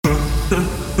Welcome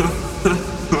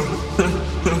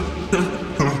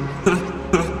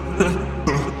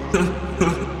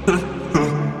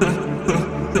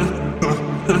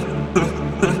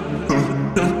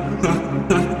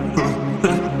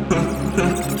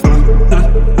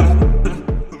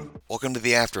to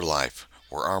the Afterlife,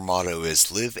 where our motto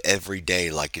is live every day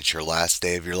like it's your last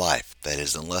day of your life. That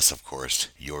is, unless, of course,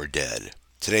 you're dead.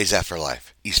 Today's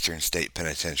Afterlife, Eastern State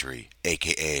Penitentiary,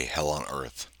 aka Hell on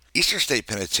Earth. Eastern State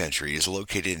Penitentiary is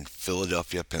located in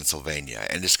Philadelphia, Pennsylvania,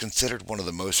 and is considered one of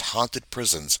the most haunted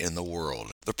prisons in the world.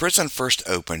 The prison first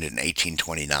opened in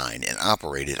 1829 and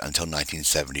operated until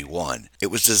 1971. It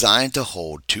was designed to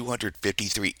hold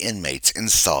 253 inmates in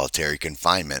solitary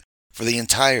confinement for the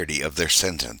entirety of their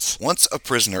sentence. Once a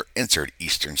prisoner entered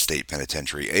Eastern State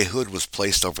Penitentiary, a hood was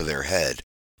placed over their head,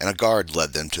 and a guard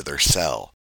led them to their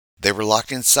cell. They were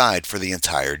locked inside for the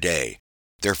entire day.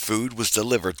 Their food was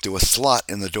delivered through a slot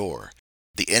in the door.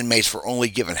 The inmates were only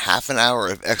given half an hour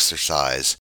of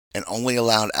exercise, and only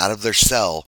allowed out of their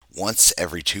cell once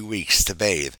every 2 weeks to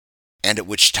bathe, and at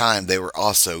which time they were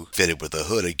also fitted with a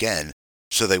hood again,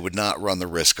 so they would not run the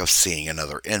risk of seeing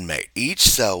another inmate. Each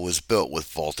cell was built with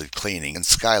vaulted cleaning and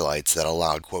skylights that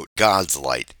allowed, quote, God's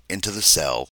light into the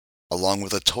cell, along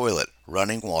with a toilet,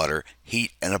 running water,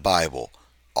 heat, and a Bible.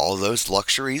 All those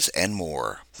luxuries and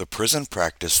more. The prison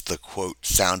practiced the, quote,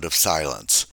 sound of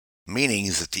silence, meaning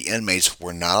that the inmates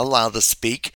were not allowed to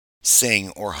speak, sing,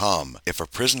 or hum. If a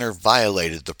prisoner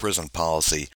violated the prison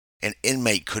policy, an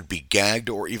inmate could be gagged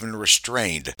or even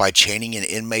restrained by chaining an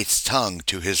inmate's tongue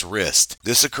to his wrist.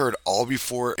 This occurred all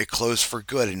before it closed for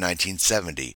good in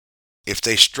 1970. If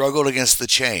they struggled against the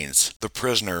chains, the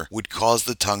prisoner would cause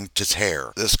the tongue to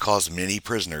tear. This caused many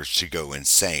prisoners to go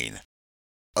insane.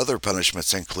 Other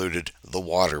punishments included the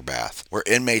water bath, where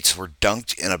inmates were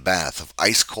dunked in a bath of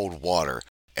ice-cold water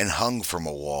and hung from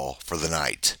a wall for the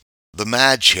night. The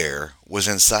mad chair was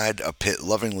inside a pit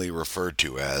lovingly referred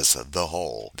to as the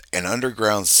hole, an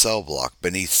underground cell block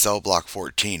beneath cell block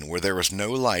 14 where there was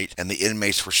no light and the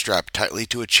inmates were strapped tightly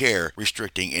to a chair,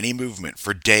 restricting any movement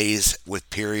for days with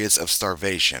periods of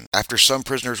starvation. After some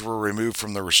prisoners were removed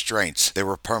from the restraints, they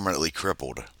were permanently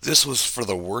crippled. This was for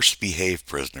the worst behaved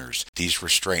prisoners. These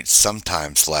restraints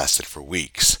sometimes lasted for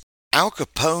weeks. Al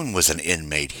Capone was an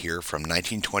inmate here from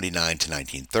 1929 to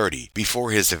 1930,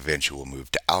 before his eventual move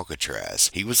to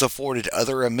Alcatraz. He was afforded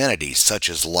other amenities such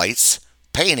as lights,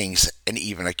 paintings, and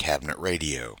even a cabinet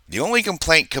radio. The only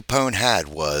complaint Capone had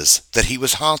was that he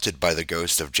was haunted by the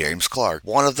ghost of James Clark,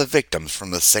 one of the victims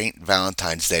from the St.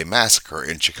 Valentine's Day Massacre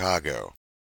in Chicago.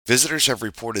 Visitors have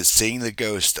reported seeing the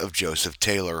ghost of Joseph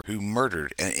Taylor, who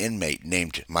murdered an inmate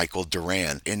named Michael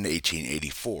Duran in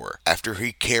 1884. After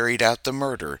he carried out the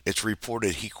murder, it's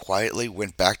reported he quietly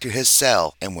went back to his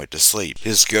cell and went to sleep.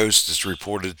 His ghost is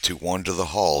reported to wander the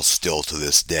halls still to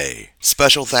this day.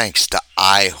 Special thanks to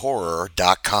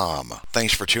iHorror.com.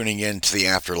 Thanks for tuning in to the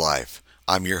Afterlife.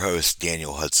 I'm your host,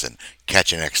 Daniel Hudson.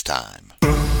 Catch you next time.